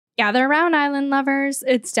Gather around, island lovers.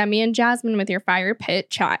 It's Demi and Jasmine with your Fire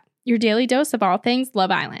Pit Chat, your daily dose of all things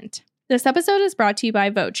Love Island. This episode is brought to you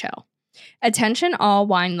by VoChill. Attention all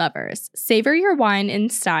wine lovers. Savor your wine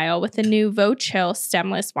in style with the new VoChill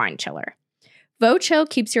stemless wine chiller. VoChill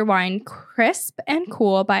keeps your wine crisp and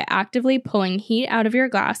cool by actively pulling heat out of your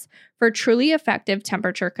glass for truly effective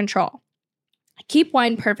temperature control. Keep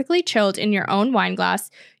wine perfectly chilled in your own wine glass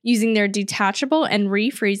using their detachable and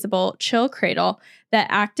refreezable chill cradle that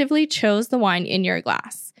actively chills the wine in your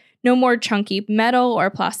glass. No more chunky metal or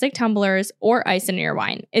plastic tumblers or ice in your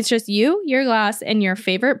wine. It's just you, your glass, and your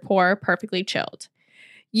favorite pour perfectly chilled.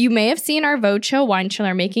 You may have seen our VoChill wine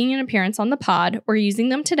chiller making an appearance on the pod. We're using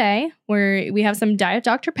them today, where we have some Diet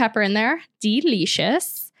Dr. Pepper in there.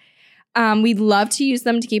 Delicious. We'd love to use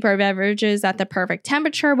them to keep our beverages at the perfect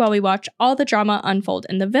temperature while we watch all the drama unfold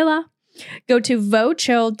in the villa. Go to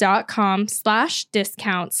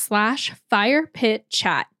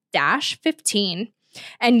vochill.com/discount/firepitchat-15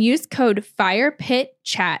 and use code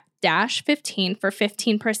firepitchat-15 for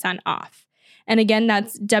 15% off. And again,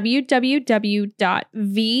 that's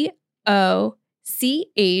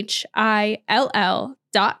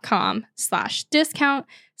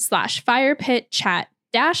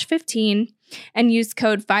and use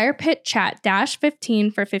code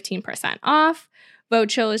firepitchat-15 for 15% off.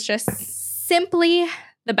 VoChill is just simply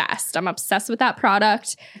the best. I'm obsessed with that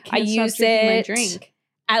product. I use it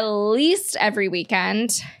at least every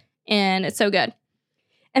weekend, and it's so good.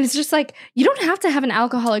 And it's just like, you don't have to have an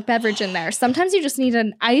alcoholic beverage in there. Sometimes you just need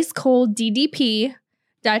an ice cold DDP,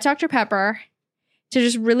 Diet Dr. Pepper, to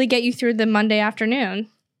just really get you through the Monday afternoon.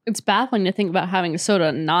 It's baffling to think about having a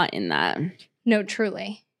soda not in that. No,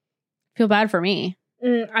 truly. Feel bad for me.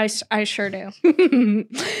 I sure do.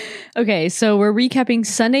 Okay, so we're recapping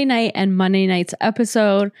Sunday night and Monday night's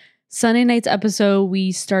episode. Sunday night's episode,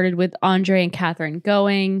 we started with Andre and Catherine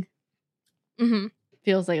going. Mm-hmm.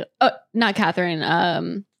 Feels like, not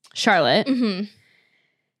Catherine, Charlotte. Mm-hmm.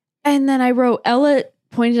 And then I wrote, Ella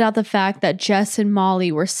pointed out the fact that Jess and Molly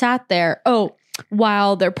were sat there,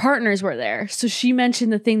 while their partners were there. So she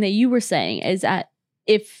mentioned the thing that you were saying is that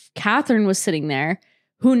if Catherine was sitting there,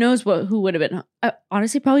 who knows who would have been,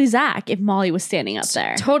 honestly, probably Zach if Molly was standing up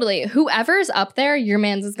there. Totally. Whoever's up there, your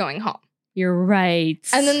man's is going home. You're right.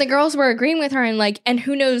 And then the girls were agreeing with her and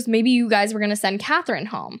who knows, maybe you guys were going to send Catherine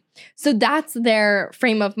home. So that's their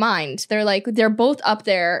frame of mind. They're like, they're both up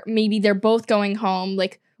there. Maybe they're both going home.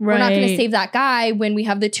 Like, we're not going to save that guy when we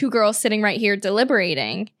have the two girls sitting right here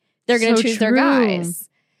deliberating. They're going to choose their guys.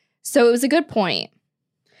 So it was a good point.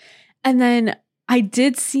 And then I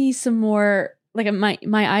did see some more, like my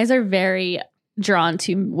eyes are very drawn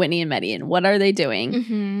to Whitney and Meddy and what are they doing?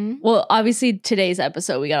 Mm-hmm. Well, obviously today's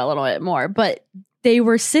episode we got a little bit more, but they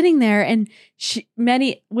were sitting there and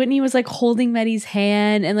Whitney was like holding Meddy's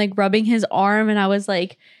hand and like rubbing his arm, and I was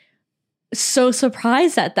like so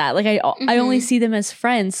surprised at that. Like I only see them as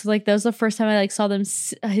friends, so like that was the first time I like saw them.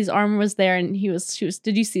 His arm was there and she was.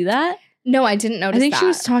 Did you see that? No, I didn't notice. I think she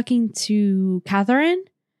was talking to Catherine.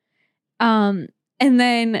 And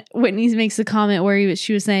then Whitney makes a comment where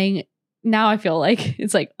she was saying, now I feel like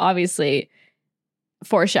it's like obviously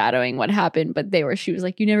foreshadowing what happened, but she was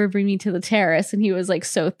like, you never bring me to the terrace. And he was like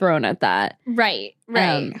so thrown at that. Right.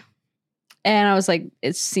 And I was like,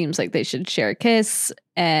 it seems like they should share a kiss.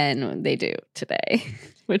 And they do today,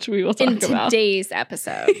 which we will talk about. In today's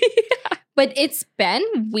episode. Yeah. But it's been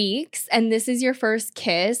weeks and this is your first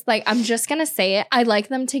kiss. Like, I'm just going to say it. I like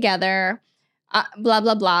them together. Blah,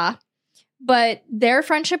 blah, blah. But they're a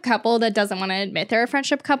friendship couple that doesn't want to admit they're a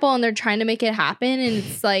friendship couple, and they're trying to make it happen, and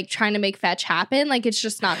it's like trying to make fetch happen. Like, it's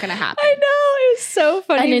just not going to happen. I know. It was so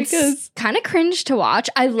funny and it's kind of cringe to watch.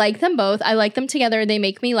 I like them both. I like them together. They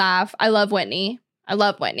make me laugh. I love Whitney.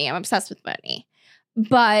 I'm obsessed with Whitney.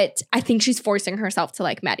 But I think she's forcing herself to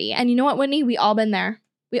like Meddy. And you know what, Whitney? We all been there.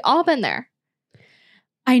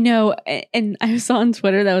 I know. And I saw on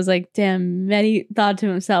Twitter that was like, damn, Meddy thought to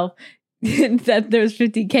himself, that there's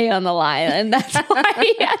 $50K on the line, and that's why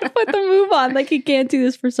he had to put the move on. Like, he can't do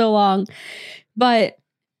this for so long. But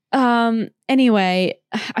anyway,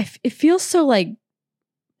 it feels so like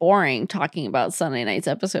boring talking about Sunday night's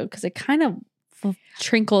episode because it kind of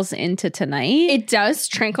trickles into tonight. It does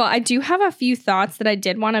trickle. I do have a few thoughts that I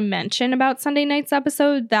did want to mention about Sunday night's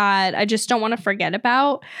episode that I just don't want to forget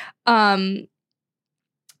about. Well,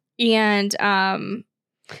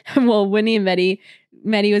 Winnie and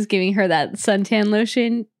Meddy was giving her that suntan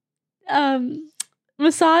lotion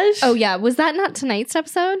massage. Oh, yeah. Was that not tonight's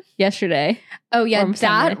episode? Yesterday. Oh, yeah.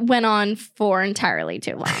 That went on for entirely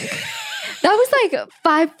too long. That was like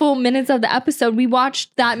 5 full minutes of the episode. We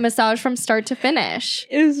watched that massage from start to finish.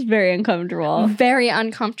 It was very uncomfortable. Very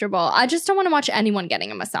uncomfortable. I just don't want to watch anyone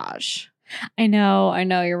getting a massage. I know,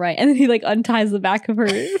 you're right. And then he like unties the back of her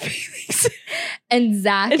feelings. And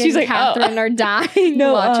Zach and she's like, Catherine are dying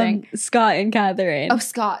watching. Scott and Catherine. Oh,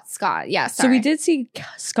 Scott. Yeah, sorry. So we did see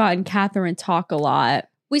Scott and Catherine talk a lot.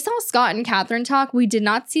 We saw Scott and Catherine talk. We did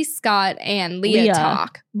not see Scott and Leah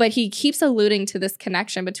talk. But he keeps alluding to this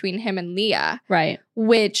connection between him and Leah. Right.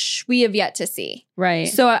 Which we have yet to see. Right.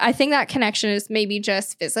 So I think that connection is maybe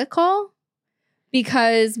just physical.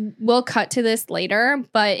 Because we'll cut to this later.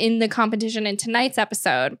 But in the competition in tonight's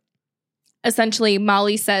episode, essentially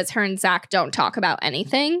Molly says her and Zach don't talk about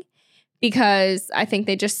anything. Because I think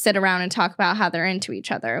they just sit around and talk about how they're into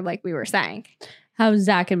each other, like we were saying. How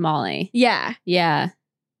Zach and Molly. Yeah. Yeah.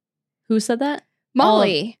 Who said that?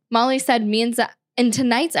 Molly. Molly said me and Zach in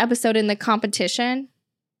tonight's episode in the competition.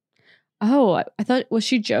 Oh, I thought, was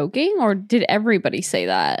she joking or did everybody say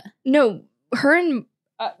that? No, her and,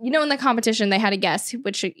 in the competition, they had a guess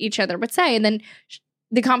which each other would say. And then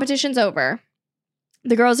the competition's over.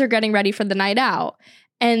 The girls are getting ready for the night out.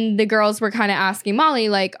 And the girls were kind of asking Molly,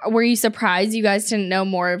 like, were you surprised you guys didn't know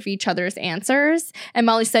more of each other's answers? And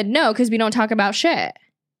Molly said, no, because we don't talk about shit.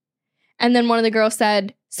 And then one of the girls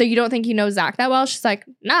said, so you don't think you know Zach that well? She's like,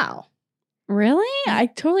 no. Really? I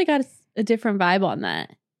totally got a different vibe on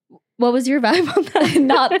that. What was your vibe on that?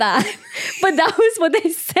 Not that. But that was what they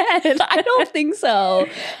said. I don't think so.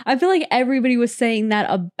 I feel like everybody was saying that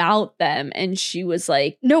about them. And she was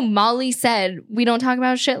like, no, Molly said, we don't talk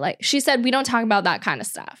about shit. Like, she said, we don't talk about that kind of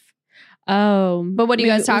stuff. Oh. But what do you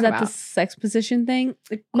guys talk about? Was that the sex position thing?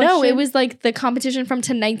 No, it was like the competition from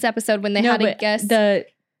tonight's episode when they had to guess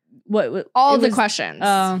all the questions.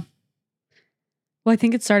 Well, I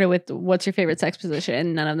think it started with what's your favorite sex position,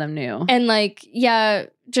 and none of them knew. And like, yeah,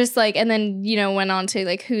 just like, and then, went on to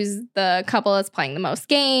like, who's the couple that's playing the most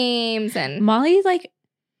games. And Molly like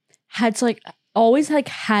had to like always like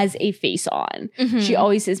has a face on. Mm-hmm. She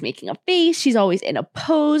always is making a face. She's always in a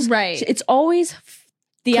pose. Right. It's always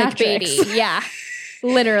theatrics. Yeah.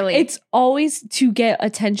 Literally. It's always to get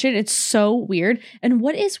attention. It's so weird. And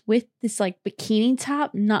what is with this like bikini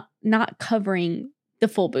top not covering the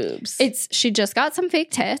full boobs? She just got some fake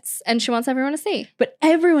tits and she wants everyone to see. But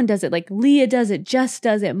everyone does it. Like Leah does it, Jess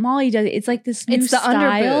does it, Molly does it. It's like this new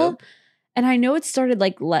style. Underboob. And I know it started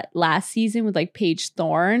like last season with like Paige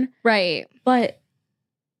Thorne. Right. But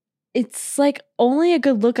it's like only a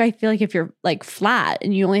good look, I feel like, if you're like flat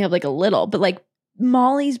and you only have like a little. But like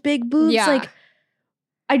Molly's big boobs, like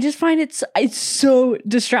I just find it's so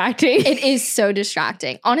distracting. It is so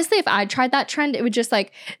distracting. Honestly, if I tried that trend, it would just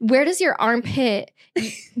like, where does your armpit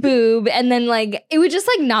boob? And then like, it would just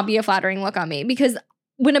like not be a flattering look on me, because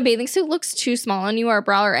when a bathing suit looks too small on you, or a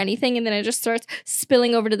bra or anything, and then it just starts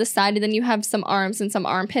spilling over to the side, and then you have some arms and some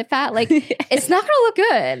armpit fat, like it's not going to look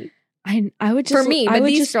good. I would just, for me, but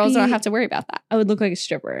these girls don't have to worry about that. I would look like a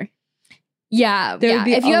stripper. Yeah. There would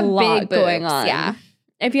be if you have big boobs, going on. Yeah.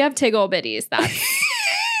 If you have tiggle bitties,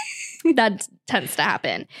 that tends to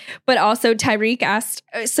happen. But also Tyreek asked,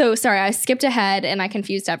 so sorry, I skipped ahead and I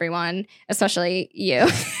confused everyone, especially you.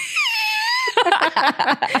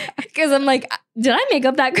 Because I'm like, did I make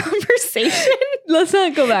up that conversation? Let's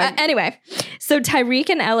not go back. Anyway, so Tyreek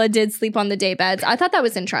and Ella did sleep on the day beds. I thought that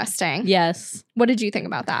was interesting. Yes. What did you think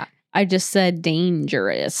about that? I just said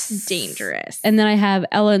dangerous. Dangerous. And then I have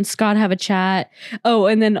Ella and Scott have a chat. Oh,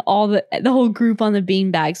 and then all the whole group on the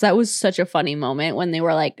beanbags. That was such a funny moment when they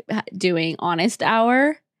were like doing honest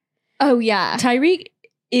hour. Oh, yeah. Tyreek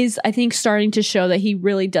is, I think, starting to show that he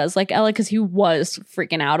really does like Ella, because he was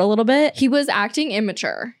freaking out a little bit. He was acting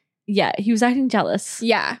immature. Yeah, he was acting jealous.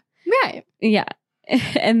 Yeah. Right. Yeah.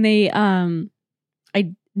 And they,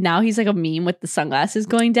 now he's like a meme with the sunglasses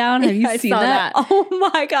going down. Have you seen that? Oh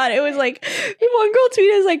my God. It was like, one girl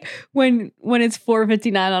tweeted, like, when it's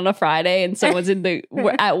 4:59 on a Friday and someone's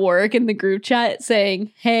at work in the group chat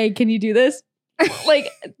saying, hey, can you do this? Like,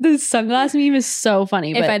 the sunglass meme is so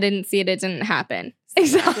funny. If I didn't see it, it didn't happen.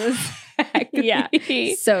 Exactly. Yeah.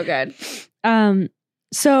 So good.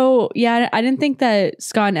 So yeah, I didn't think that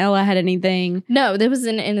Scott and Ella had anything. No, there was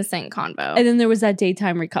an innocent convo. And then there was that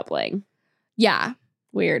daytime recoupling. Yeah.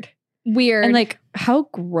 Weird. And like, how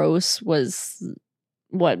gross was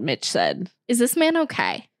what Mitch said? Is this man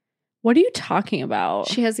okay? What are you talking about?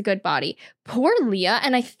 She has a good body. Poor Leah.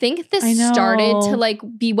 And I think this started to like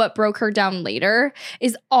be what broke her down later,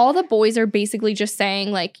 is all the boys are basically just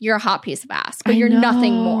saying like, you're a hot piece of ass, but you're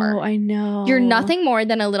nothing more. I know. You're nothing more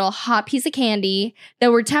than a little hot piece of candy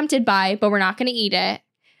that we're tempted by, but we're not going to eat it.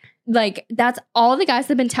 Like, that's all the guys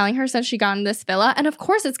have been telling her since she got in this villa. And of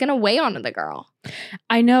course, it's going to weigh onto the girl.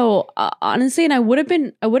 I know, honestly, and I would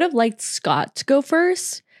have liked Scott to go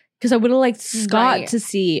first because I would have liked Scott to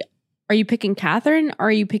see, are you picking Catherine or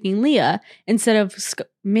are you picking Leah instead of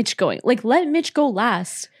Mitch going? Like, let Mitch go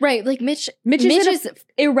last. Right. Like, Mitch is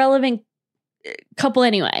irrelevant couple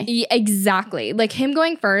anyway. Yeah, exactly. Like, him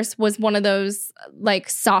going first was one of those like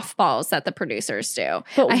softballs that the producers do.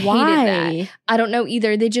 But I why? hated that. I don't know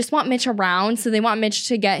either. They just want Mitch around, so they want Mitch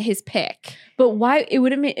to get his pick. But why? It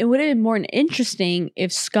would have been more interesting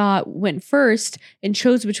if Scott went first and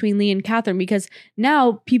chose between Lee and Catherine, because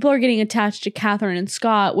now people are getting attached to Catherine and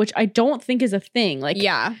Scott, which I don't think is a thing. Like,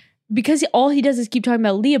 yeah. Because all he does is keep talking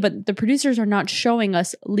about Leah, but the producers are not showing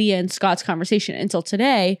us Leah and Scott's conversation until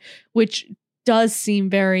today, which does seem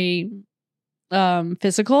very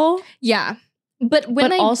physical. Yeah. But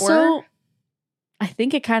when I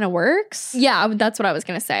think it kind of works. Yeah, that's what I was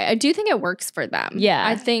going to say. I do think it works for them. Yeah.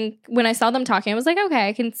 I think when I saw them talking, I was like, okay,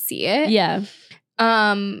 I can see it. Yeah.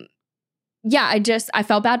 Yeah, I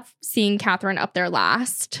felt bad seeing Catherine up there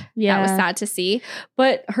last. Yeah. That was sad to see.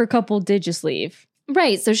 But her couple did just leave.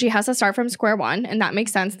 Right. So she has to start from square one, and that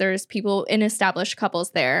makes sense. There's people in established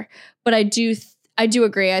couples there. But I do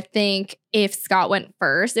agree. I think if Scott went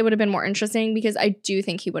first, it would have been more interesting because I do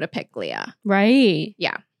think he would have picked Leah. Right.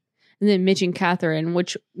 Yeah. And then Mitch and Catherine,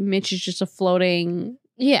 which Mitch is just a floating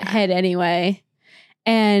head anyway.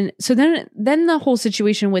 And so then the whole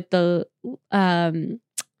situation with the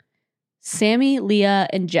Sammy, Leah,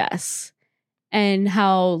 and Jess, and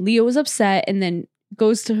how Leah was upset and then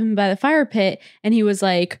goes to him by the fire pit, and she was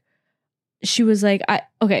like,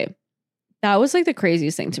 okay, that was like the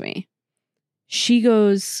craziest thing to me. She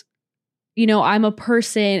goes, I'm a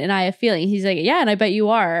person and I have feelings. He's like, yeah, and I bet you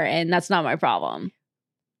are, and that's not my problem.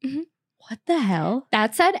 Mm-hmm. What the hell?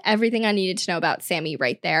 That said everything I needed to know about Sammy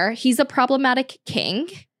right there. He's a problematic king.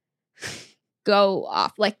 Go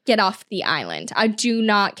off. Like, get off the island. I do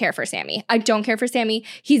not care for Sammy. I don't care for Sammy.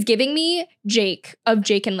 He's giving me Jake of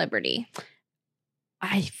Jake and Liberty.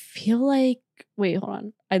 I feel like... Wait, hold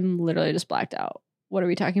on. I'm literally just blacked out. What are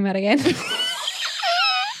we talking about again?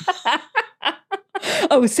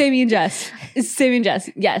 Oh, Sammy and Jess. It's Sammy and Jess.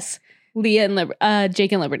 Yes. Leah and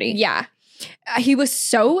Jake and Liberty. Yeah. He was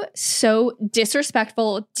so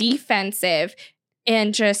disrespectful, defensive,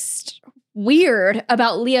 and just weird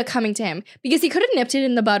about Leah coming to him, because he could have nipped it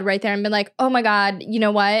in the bud right there and been like, oh my God, you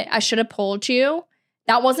know what? I should have pulled you.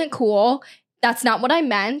 That wasn't cool. That's not what I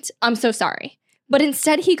meant. I'm so sorry. But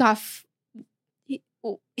instead he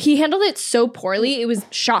handled it so poorly. It was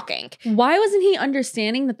shocking. Why wasn't he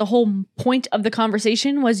understanding that the whole point of the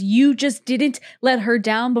conversation was you just didn't let her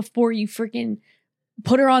down before you freaking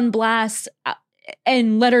put her on blast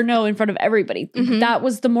and let her know in front of everybody? Mm-hmm. That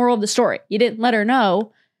was the moral of the story. You didn't let her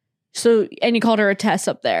know. So, and you called her a Tess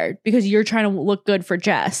up there because you're trying to look good for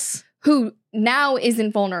Jess, who now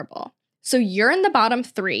isn't vulnerable. So you're in the bottom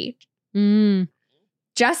three.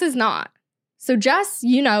 Jess is not. So Jess,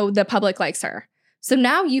 the public likes her. So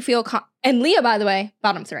now you feel, and Leah, by the way,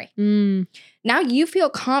 bottom three. Now you feel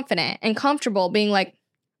confident and comfortable being like,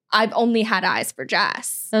 I've only had eyes for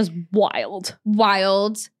Jess. That was wild.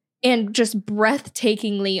 Wild. And just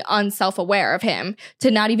breathtakingly unself-aware of him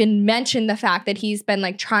to not even mention the fact that he's been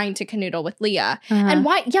like trying to canoodle with Leah. And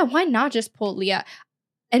why not just pull Leah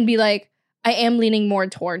and be like, I am leaning more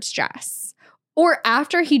towards Jess. Or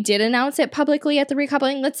after he did announce it publicly at the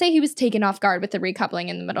recoupling, let's say he was taken off guard with the recoupling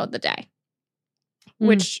in the middle of the day,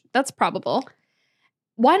 which that's probable.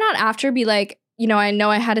 Why not after be like, I know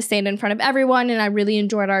I had to say it in front of everyone and I really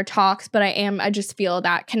enjoyed our talks, but I just feel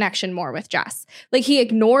that connection more with Jess. Like, he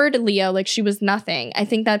ignored Leah like she was nothing. I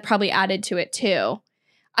think that probably added to it too.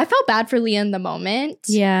 I felt bad for Leah in the moment.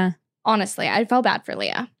 Yeah. Honestly, I felt bad for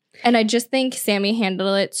Leah. And I just think Sammy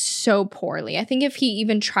handled it so poorly. I think if he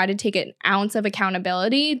even tried to take an ounce of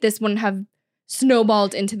accountability, this wouldn't have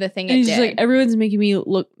snowballed into the thing it did. Like, everyone's making me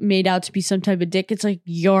look made out to be some type of dick. It's like,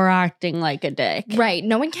 you're acting like a dick. Right.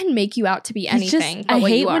 No one can make you out to be anything. I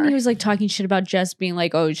hate when he was like talking shit about Jess being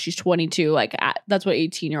like, oh, she's 22. Like, that's what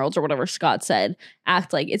 18-year-olds or whatever Scott said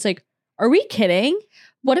act like. It's like, are we kidding?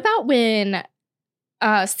 What about when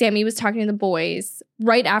Sammy was talking to the boys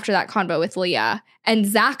right after that convo with Leah, and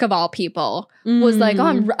Zach, of all people, was like,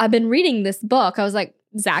 oh, I've been reading this book. I was like,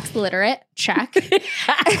 Zach's literate. Check.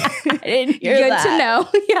 I didn't hear Good that. to know.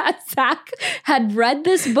 Yeah, Zach had read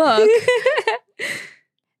this book.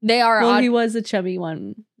 They are. Well, he was a chubby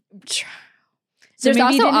one. So there's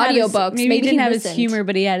also audiobooks. Maybe he didn't have his humor,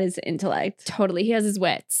 but he had his intellect. Totally. He has his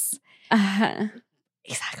wits.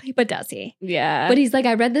 Exactly. But does he? Yeah. But he's like,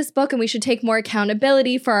 I read this book and we should take more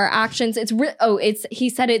accountability for our actions. He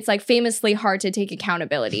said it's like famously hard to take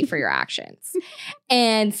accountability for your actions.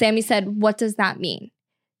 And Sammy said, what does that mean?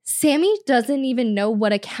 Sammy doesn't even know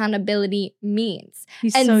what accountability means.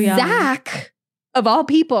 He's and so young. Zach, of all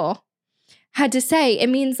people, had to say it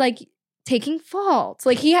means like taking fault.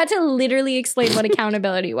 Like he had to literally explain what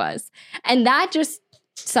accountability was. And that just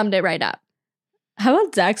summed it right up. How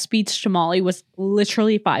about Zach's speech to Molly was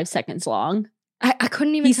literally 5 seconds long? I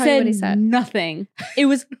couldn't even tell you what he said. Nothing. It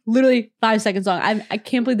was literally 5 seconds long. I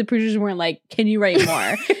can't believe the producers weren't like, can you write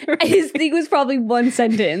more? His thing was probably one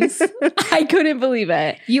sentence. I couldn't believe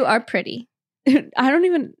it. You are pretty.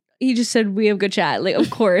 He just said, we have good chat. Like, of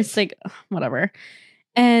course, like, whatever.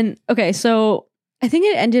 And okay, so I think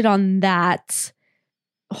it ended on that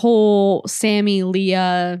whole Sammy,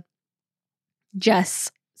 Leah,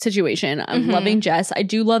 Jess situation. I'm loving Jess. I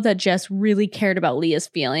do love that Jess really cared about Leah's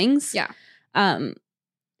feelings. Yeah.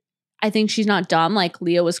 I think she's not dumb. Like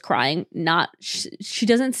Leah was crying. She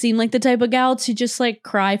doesn't seem like the type of gal to just like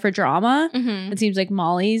cry for drama. It seems like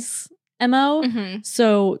Molly's MO.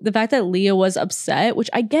 So the fact that Leah was upset, which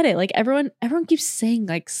I get it. Like everyone keeps saying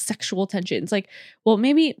like sexual tension. It's like, well,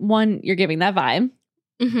 maybe one, you're giving that vibe.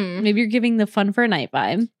 Maybe you're giving the fun for a night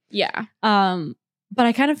vibe. Yeah. But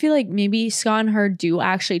I kind of feel like maybe Scott and her do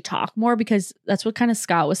actually talk more because that's what kind of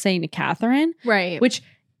Scott was saying to Catherine. Right. Which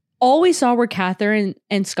all we saw were Catherine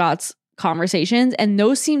and Scott's conversations, and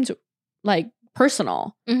those seemed like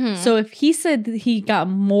personal. So if he said that he got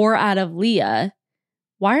more out of Leah,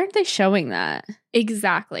 why aren't they showing that?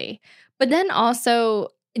 Exactly. But then also,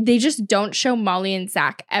 they just don't show Molly and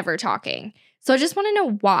Zach ever talking. So I just want to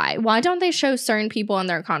know why. Why don't they show certain people in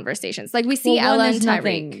their conversations? Like we see Ella and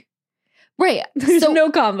Tyreek. Right. There's no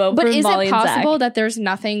combo. But is Molly it possible and Zach that there's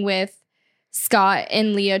nothing with Scott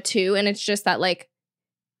and Leah too? And it's just that like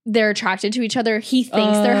they're attracted to each other. He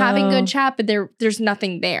thinks they're having good chat, but there's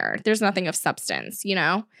nothing there. There's nothing of substance, you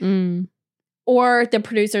know? Or the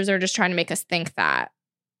producers are just trying to make us think that,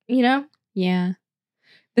 you know? Yeah.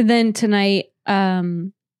 But then tonight,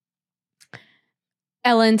 Ella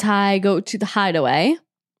and Ty go to the hideaway,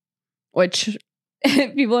 which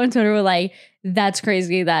people on Twitter were like, that's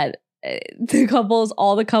crazy that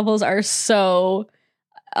all the couples are so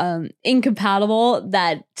incompatible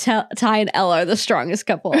that Ty and Ella are the strongest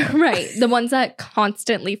couple. Right. The ones that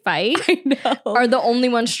constantly fight are the only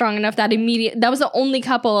ones strong enough that was the only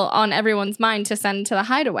couple on everyone's mind to send to the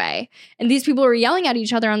hideaway. And these people were yelling at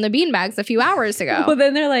each other on the beanbags a few hours ago. Well,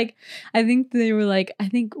 then they're like, I think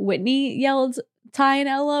Whitney yelled Ty and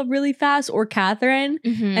Ella really fast, or Catherine.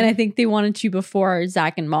 And I think they wanted to before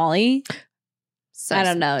Zach and Molly. So, I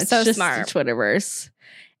don't know. It's so just smart. The Twitterverse.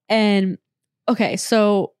 And okay,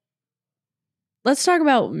 so let's talk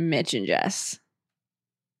about Mitch and Jess.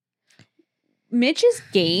 Mitch's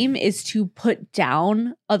game is to put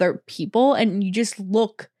down other people, and you just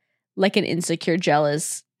look like an insecure,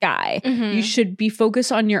 jealous guy. You should be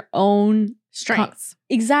focused on your own strengths.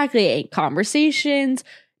 Exactly. Conversations.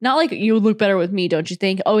 Not like you would look better with me, don't you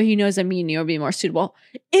think? Oh, he knows that me and you would be more suitable.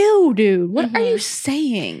 Ew, dude. What are you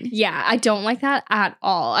saying? Yeah, I don't like that at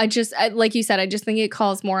all. Like you said, I just think it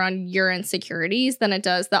calls more on your insecurities than it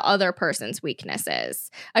does the other person's weaknesses.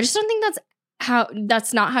 I just don't think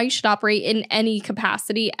that's not how you should operate in any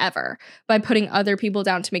capacity ever, by putting other people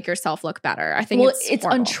down to make yourself look better. I think it's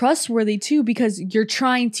horrible. Untrustworthy too, because you're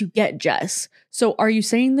trying to get Jess. So are you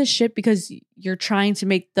saying this shit because you're trying to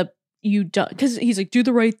make because he's like, do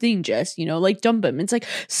the right thing, Jess, like dump him. It's like,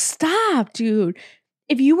 stop, dude.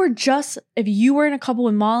 If you were in a couple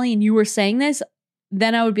with Molly and you were saying this,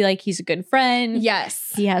 then I would be like, he's a good friend.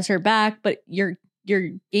 Yes. He has her back, but your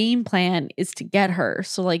game plan is to get her.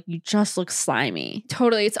 So like, you just look slimy.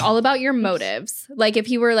 Totally. It's all about your motives. Like if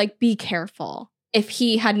he were like, be careful. If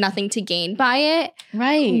he had nothing to gain by it,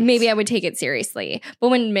 right? Maybe I would take it seriously. But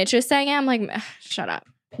when Mitch is saying it, I'm like, shut up.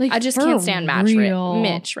 Like, I just can't stand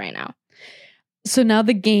Mitch right now. So now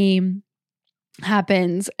the game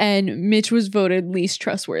happens and Mitch was voted least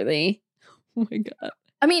trustworthy. Oh my God.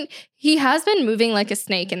 I mean, he has been moving like a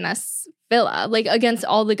snake in this villa, like against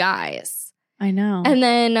all the guys. I know. And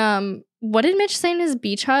then what did Mitch say in his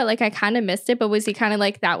beach hut? Like I kind of missed it, but was he kind of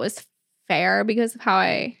like that was fair because of how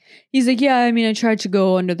He's like, yeah, I mean, I tried to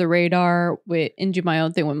go under the radar and do my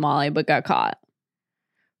own thing with Molly, but got caught.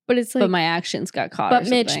 But it's like, but my actions got caught. But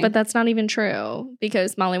Mitch, but that's not even true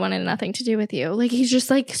because Molly wanted nothing to do with you. Like he's just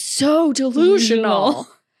like so delusional.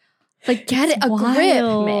 Like get a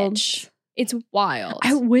grip, Mitch. It's wild.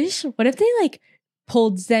 I wish. What if they like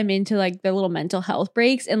pulled them into like their little mental health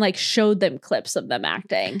breaks and like showed them clips of them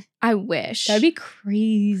acting. I wish. That'd be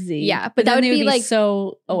crazy. Yeah, but that would be like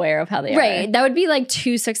so aware of how they are. Right. That would be like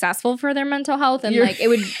too successful for their mental health, and like it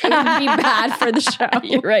would be bad for the show.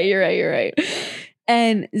 You're right.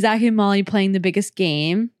 And Zach and Molly playing the biggest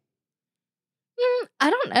game. I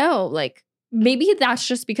don't know. Like, maybe that's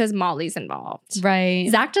just because Molly's involved. Right.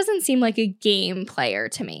 Zach doesn't seem like a game player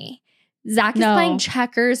to me. Zach is playing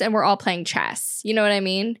checkers and we're all playing chess. You know what I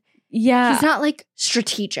mean? Yeah. He's not like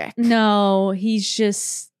strategic. No, he's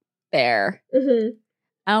just there. Mm-hmm.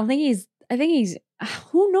 I think he's,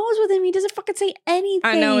 who knows with him? He doesn't fucking say anything.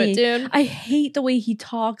 I know it, dude. I hate the way he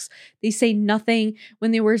talks. They say nothing.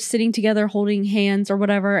 When they were sitting together holding hands or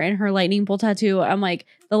whatever and her lightning bolt tattoo, I'm like,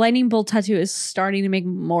 the lightning bolt tattoo is starting to make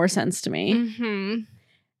more sense to me. Mm-hmm.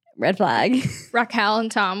 Red flag. Raquel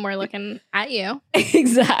and Tom were looking at you.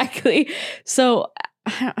 Exactly. So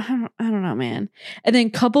I don't know, man. And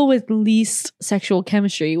then couple with least sexual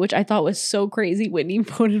chemistry, which I thought was so crazy. Whitney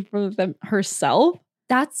voted for them herself.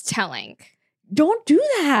 That's telling. Don't do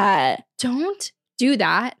that. Don't do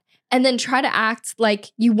that. And then try to act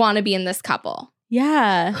like you want to be in this couple.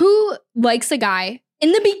 Yeah. Who likes a guy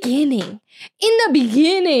in the beginning?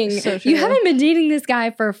 So You haven't been dating this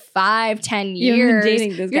guy for 5-10 years. You've been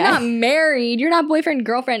dating this guy. You're not married. You're not boyfriend,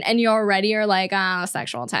 girlfriend. And you already are like,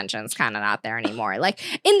 sexual tension's kind of not there anymore. Like,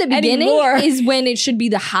 in the beginning is when it should be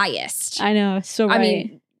the highest. I know. So right. I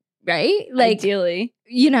mean, right? Like, ideally.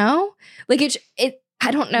 You know? Like, it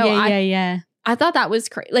I don't know. Yeah. I thought that was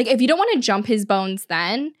crazy. Like, if you don't want to jump his bones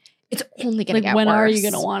then, it's only going to get when worse. When are you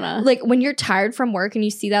going to want to? Like, when you're tired from work and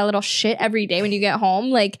you see that little shit every day when you get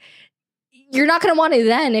home, like, you're not going to want it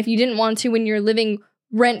then if you didn't want to when you're living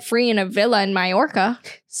rent-free in a villa in Mallorca.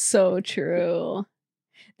 So true.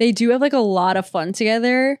 They do have, like, a lot of fun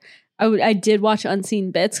together. I did watch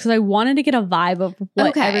Unseen Bits because I wanted to get a vibe of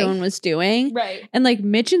what everyone was doing. Right. And, like,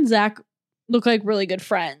 Mitch and Zach look like really good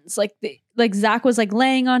friends. Like, Zach was, like,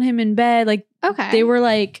 laying on him in bed. Like, they were,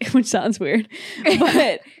 like, which sounds weird.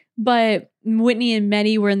 But Whitney and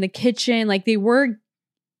Meddy were in the kitchen. Like, they were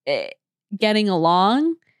getting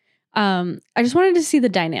along. I just wanted to see the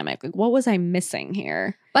dynamic. Like, what was I missing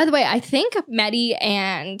here? By the way, I think Meddy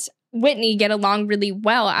and Whitney get along really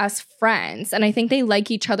well as friends, and I think they like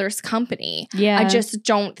each other's company. Yeah, I just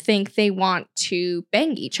don't think they want to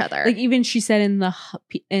bang each other. Like, even she said in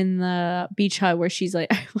the beach hut where she's like,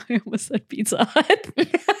 I almost said Pizza Hut.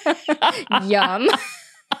 Yum.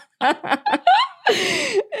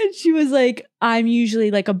 And she was like, I'm usually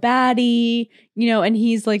like a baddie, you know, and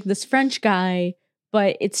he's like this French guy,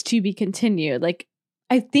 but it's to be continued. Like,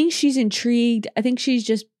 I think she's intrigued. I think she's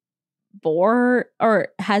just bored or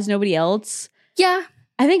has nobody else. Yeah.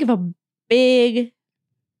 I think if a big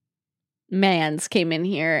man's came in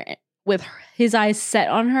here with his eyes set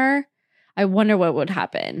on her, I wonder what would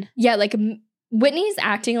happen. Yeah, like Whitney's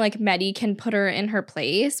acting like Meddy can put her in her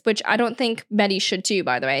place, which I don't think Meddy should do,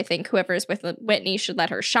 by the way. I think whoever's with Whitney should let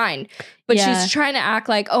her shine. But she's trying to act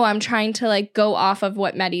like, oh, I'm trying to like go off of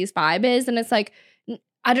what Meddy's vibe is. And it's like,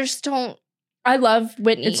 I just don't. I love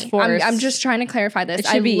Whitney. It's forced. I'm just trying to clarify this.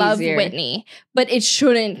 I love easier. Whitney, but it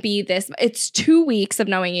shouldn't be this. It's 2 weeks of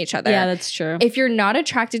knowing each other. Yeah, that's true. If you're not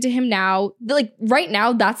attracted to him now, like right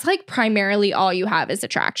now, that's like primarily all you have is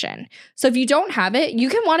attraction. So if you don't have it, you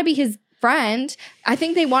can want to be his friend. I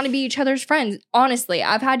think they want to be each other's friends. Honestly,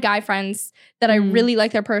 I've had guy friends that I really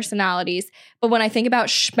like their personalities, but when I think about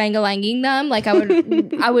spangalanging them, like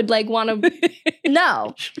I would like want to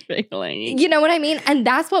no. You know what I mean? And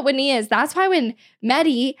that's what Whitney is. That's why when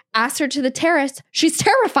Meddy asked her to the terrace, she's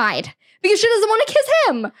terrified because she doesn't want to kiss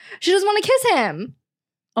him. She doesn't want to kiss him.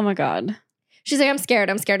 Oh my God. She's like, I'm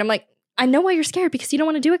scared. I'm like, I know why you're scared because you don't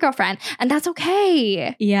want to do it, girlfriend. And that's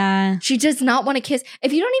okay. Yeah. She does not want to kiss.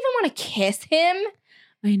 If you don't even want to kiss him,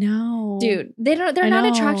 I know. dude, they're not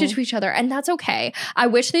attracted to each other. And that's okay. I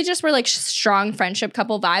wish they just were like strong friendship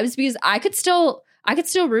couple vibes because I could still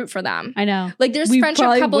root for them. I know. Like there's friendship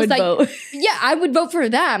couples that yeah, I would vote for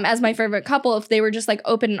them as my favorite couple if they were just like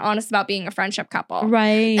open and honest about being a friendship couple.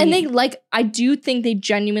 Right. And I do think they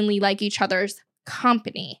genuinely like each other's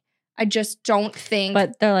company. I just don't think.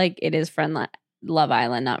 But they're like, it is Love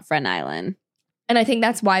Island, not Friend Island. And I think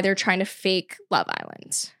that's why they're trying to fake Love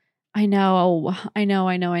Island. I know.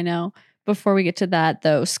 Before we get to that,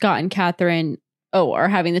 though, Scott and Catherine, are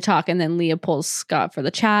having the talk, and then Leah pulls Scott for the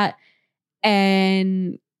chat.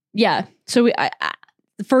 And yeah, so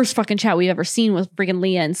the first fucking chat we've ever seen was freaking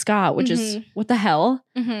Leah and Scott, which is what the hell?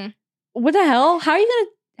 Mm-hmm. What the hell? How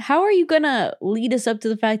how are you gonna lead us up to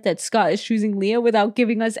the fact that Scott is choosing Leah without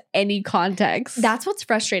giving us any context? That's what's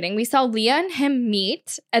frustrating. We saw Leah and him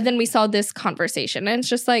meet, and then we saw this conversation. And it's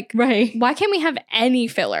just like, right. why can't we have any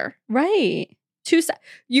filler? Right.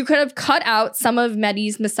 You could have cut out some of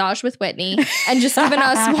Meddy's massage with Whitney and just given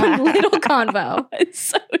us one little convo. It's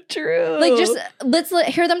so true. Like, just let's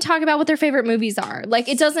hear them talk about what their favorite movies are. Like,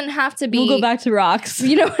 it doesn't have to be. We'll go back to rocks.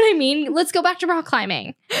 You know what I mean? Let's go back to rock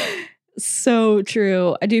climbing. So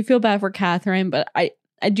true. I do feel bad for Catherine, but I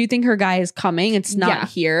do think her guy is coming. It's not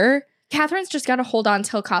here. Catherine's just got to hold on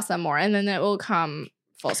till Casa Amor, and then it will come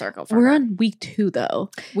full circle for her. We're on week 2, though.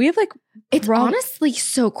 We have like... It's honestly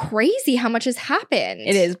so crazy how much has happened.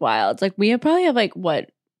 It is wild. Like, we probably have like,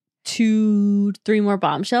 what, 2-3 more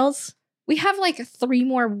bombshells? We have like 3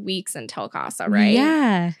 more weeks until Casa, right?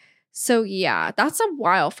 Yeah. So, yeah, that's a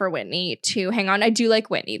while for Whitney to hang on. I do like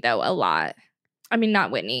Whitney, though, a lot. I mean,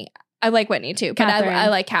 not Whitney. I like Whitney, too. But I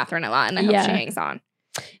like Catherine a lot, and I hope she hangs on.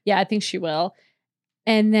 Yeah, I think she will.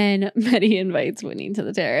 And then Meddy invites Whitney to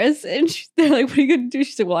the terrace. And they're like, what are you going to do?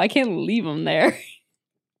 She's like, well, I can't leave him there.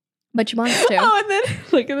 But she wants to. Oh, and then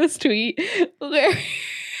look at this tweet where,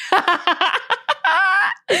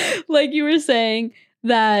 like you were saying,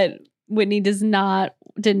 that Whitney did not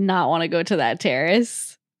want to go to that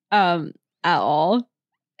terrace at all.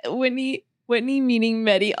 Whitney meeting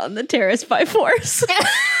Meddy on the terrace by force. Oh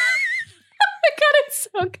my God, it's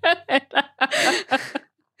so good.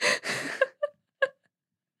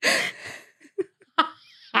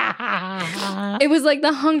 It was like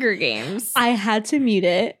the Hunger Games. I had to mute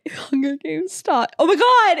it. Hunger Games stop. Oh my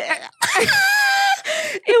God.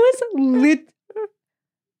 It was lit.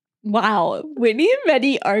 Wow. Whitney and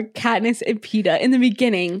Meddy are Katniss and Peeta in the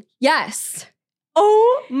beginning. Yes.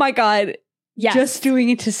 Oh my God. Yes. Just doing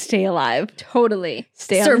it to stay alive. Totally.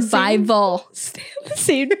 Survival. Stay on the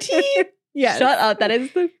same team. Yes. Shut up. That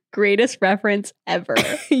is the greatest reference ever.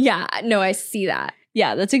 Yeah. No, I see that.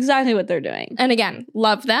 Yeah, that's exactly what they're doing. And again,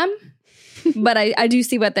 love them, but I do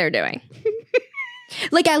see what they're doing.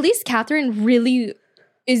 Like, at least Catherine really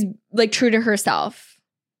is like true to herself.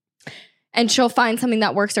 And she'll find something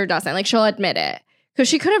that works or doesn't. Like, she'll admit it. Because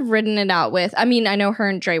she could have ridden it out with, I mean, I know her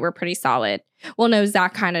and Dre were pretty solid. Well, no,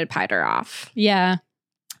 Zach kind of pied her off. Yeah.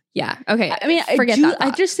 Yeah. Okay. I mean, forget that thought.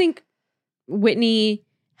 I just think Whitney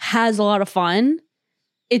has a lot of fun.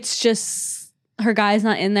 It's just her guy's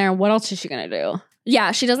not in there. What else is she going to do?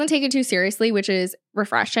 Yeah, she doesn't take it too seriously, which is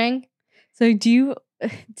refreshing. So do you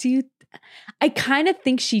I kind of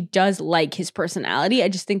think she does like his personality. I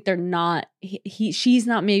just think they're not she's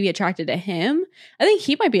not maybe attracted to him. I think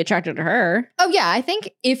he might be attracted to her. Oh yeah, I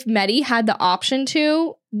think if Meddy had the option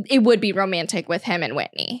to, it would be romantic with him and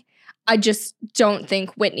Whitney. I just don't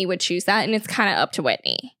think Whitney would choose that, and it's kind of up to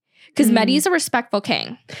Whitney. Because Meddy's a respectful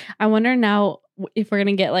king. I wonder now if we're going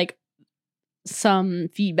to get like some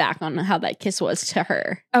feedback on how that kiss was to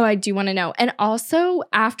her. Oh, I do want to know. And also,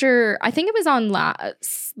 after, I think it was on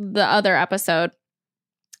the other episode,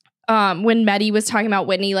 when Meddy was talking about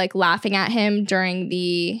Whitney like laughing at him during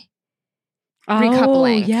the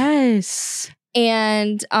recoupling. Yes.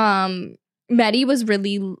 And Meddy was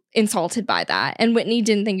really insulted by that. And Whitney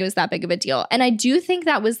didn't think it was that big of a deal. And I do think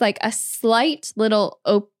that was like a slight little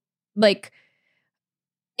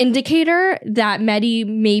indicator that Meddy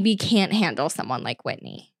maybe can't handle someone like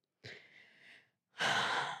Whitney.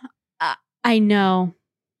 I know.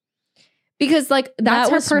 Because like that's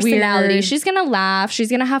her personality. Weird. She's going to laugh. She's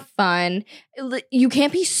going to have fun. You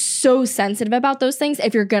can't be so sensitive about those things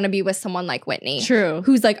if you're going to be with someone like Whitney. True.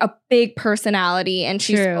 Who's like a big personality and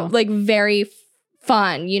she's like very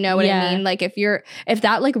fun. You know what I mean? Like if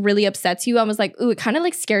that like really upsets you, I was like, ooh, it kind of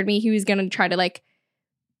like scared me. He was going to try to like,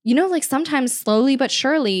 you know, like sometimes slowly but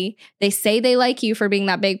surely they say they like you for being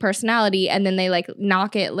that big personality and then they like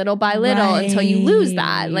knock it little by little until you lose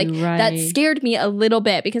that. Like that scared me a little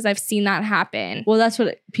bit because I've seen that happen. Well, that's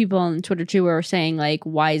what people on Twitter too were saying, like,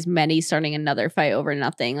 why is Meddy starting another fight over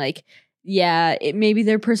nothing? Like, yeah, maybe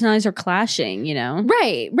their personalities are clashing, you know?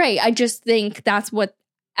 Right. I just think that's what,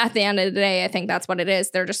 at the end of the day, I think that's what it is.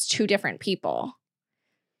 They're just two different people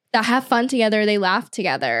that have fun together. They laugh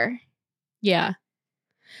together. Yeah.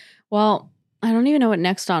 Well, I don't even know what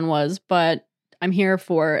Next On was, but I'm here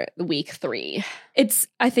for week 3.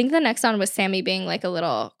 I think the Next On was Sammy being like a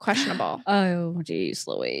little questionable. Oh, geez,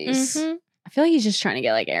 Louise. Mm-hmm. I feel like he's just trying to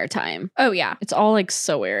get like airtime. Oh, yeah. It's all like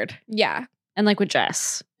so weird. Yeah. And like with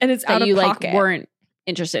Jess. And it's out of you pocket. Like weren't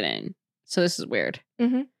interested in. So this is weird.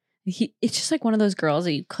 Mm-hmm. It's just like one of those girls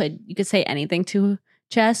that you could say anything to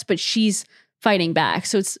Jess, but she's fighting back.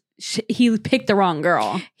 So he picked the wrong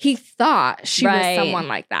girl. He thought she was someone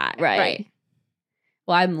like that. Right.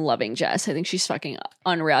 Well, I'm loving Jess. I think she's fucking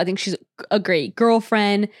unreal. I think she's a great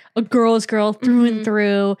girlfriend, a girl's girl through and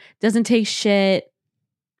through, doesn't take shit.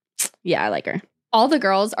 Yeah, I like her. All the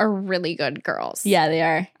girls are really good girls. Yeah, they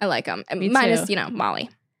are. I like them. Me Minus, too. Molly.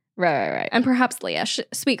 Right. And perhaps Leah.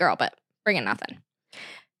 Sweet girl, but bringing nothing.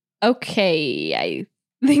 Okay,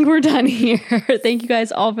 I think we're done here. Thank you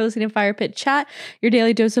guys all for listening to Fire Pit Chat, your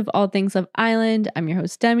daily dose of all things Love Island. I'm your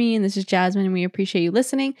host, Demi, and this is Jasmine, and we appreciate you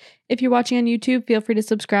listening. If you're watching on YouTube, feel free to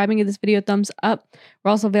subscribe and give this video a thumbs up.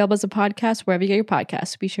 We're also available as a podcast wherever you get your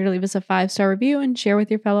podcasts. Be sure to leave us a 5-star review and share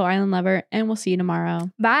with your fellow island lover, and we'll see you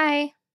tomorrow. Bye.